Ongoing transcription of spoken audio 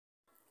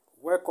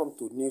Welcome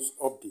to News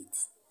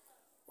Update.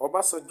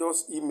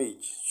 Obasanjo's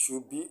image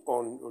should be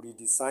on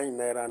redesigned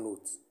Naira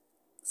note,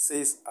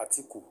 says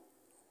Atiku.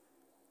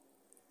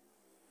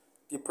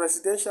 The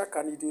presidential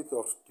candidate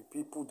of the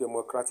People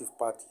Democratic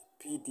Party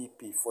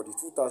 (PDP) for the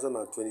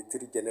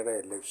 2023 general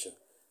election,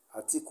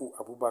 Atiku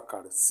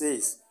Abubakar,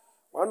 says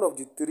one of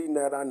the three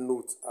Naira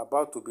notes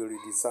about to be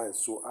redesigned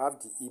should have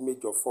the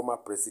image of former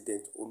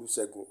President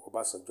Olusegun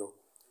Obasanjo.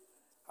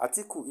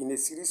 Atiku, in a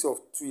series of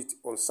tweets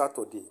on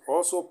Saturday,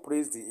 also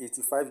praised the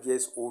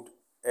 85-year-old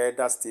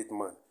elder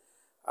statesman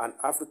and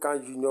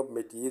African Union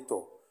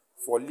mediator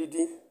for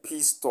leading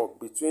peace talks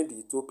between the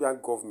Ethiopian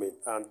government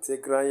and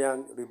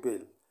Tigrayan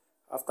rebels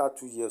after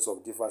 2 years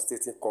of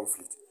devastating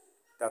conflict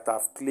that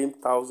have claimed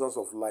thousands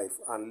of lives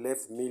and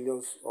left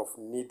millions of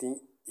needing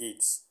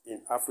aid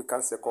in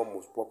Africa's second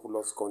most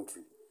populous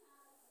country.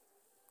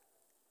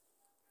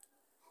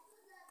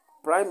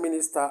 Prime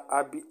Minister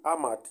Abiy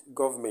Ahmed's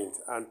government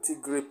and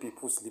Tigray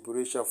People's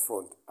Liberation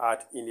Front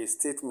had, in a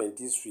statement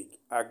this week,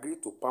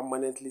 agreed to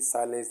permanently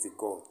silence the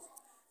guns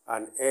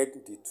and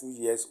end the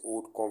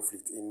 2-year-old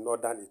conflict in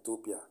northern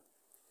Ethiopia.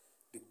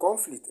 The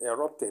conflict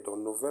erupted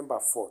on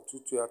November 4,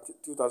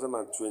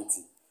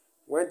 2020,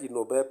 when the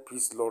Nobel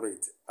Peace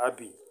Laureate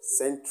Abiy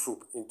sent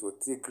troops into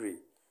Tigray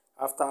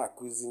after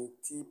accusing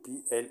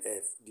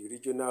TPLF, the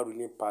regional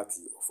ruling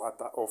party,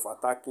 of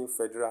attacking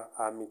Federal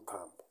Army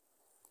camp.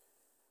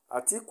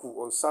 Atiku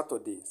on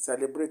Saturday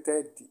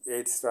celebrated the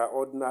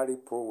extraordinary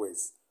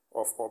prowess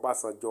of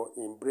Obasanjo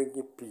in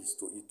bringing peace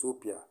to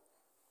Ethiopia.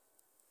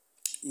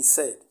 He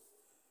said,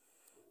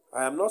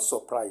 "I am not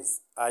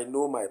surprised. I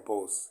know my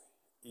boss.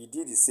 He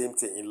did the same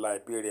thing in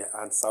Liberia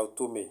and Sao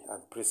Tome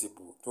and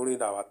Principe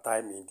during our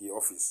time in the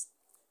office."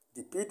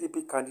 The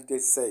PDP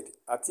candidate said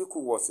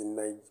Atiku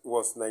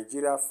was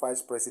Nigeria's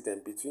vice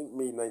president between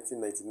May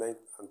 1999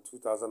 and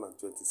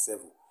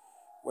 2027,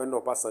 when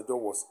Obasanjo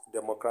was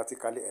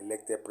democratically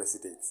elected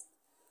president.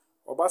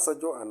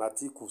 Obasanjo and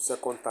Atiku's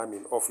second time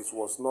in office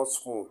was not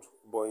smooth,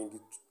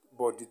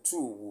 but the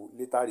two will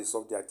later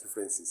resolve their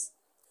differences.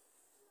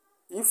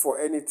 If for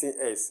anything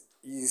else,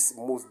 he is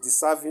most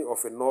deserving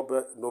of a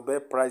Nobel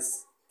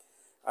Prize,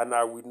 and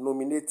I will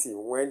nominate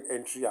him when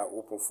entries are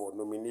open for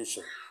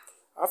nomination.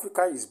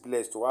 Africa is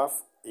blessed to have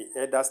an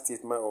elder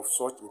statesman of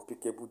such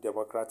impeccable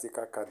democratic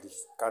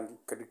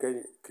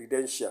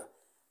credentials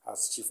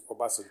as Chief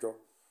Obasanjo,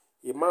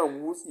 a man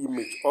whose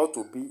image ought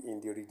to be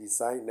in the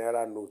redesigned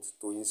Naira note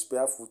to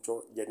inspire future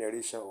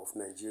generations of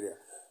Nigeria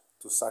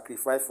to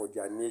sacrifice for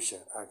their nation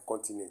and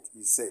continent,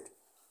 he said.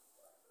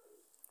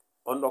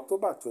 On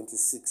October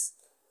 26,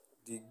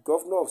 the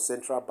governor of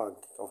Central Bank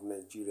of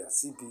Nigeria,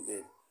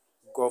 CBN,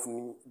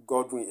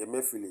 Godwin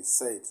Emefiele,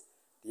 said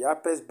the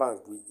Apex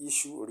Bank will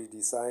issue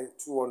redesigned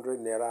 200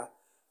 Naira,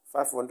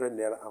 500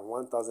 Naira and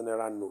 1,000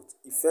 Naira notes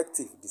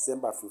effective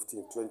December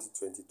 15,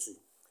 2022,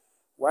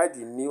 while the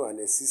new and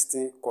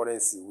existing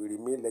currency will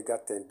remain legal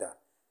tender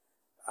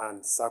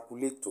and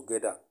circulate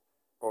together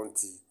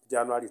until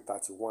January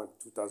 31,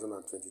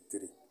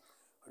 2023.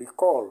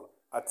 Recall,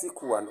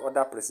 Atiku and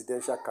other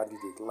presidential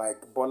candidates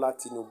like Bola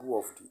Tinubu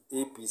of the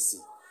APC,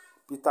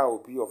 Peter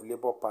Obi of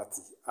Labour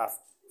Party have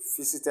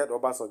visited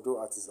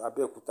Obasanjo at his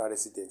Abeokuta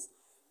residence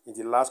in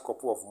the last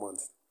couple of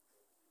months.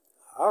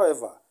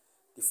 However,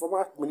 the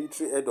former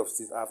military head of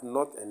state have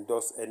not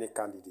endorsed any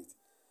candidate.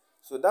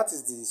 So that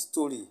is the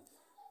story.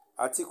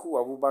 Atiku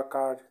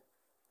Abubakar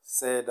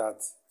said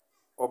that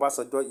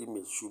Obasanjo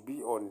image should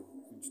be on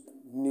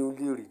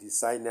newly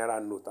redesigned Naira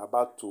note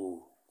about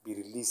to be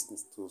released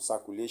into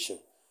circulation.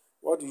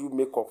 What do you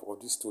make of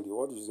this story?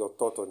 What is your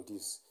thought on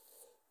this?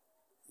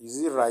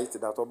 Is it right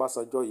that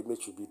Obasanjo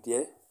image should be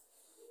there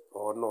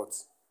or not?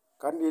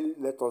 Kindly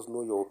let us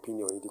know your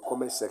opinion in the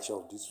comment section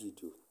of this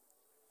video.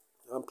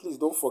 And please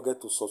don't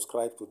forget to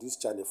subscribe to this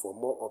channel for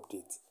more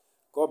updates.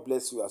 God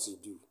bless you as you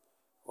do.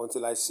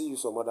 Until I see you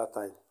some other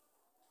time.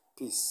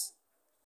 Peace.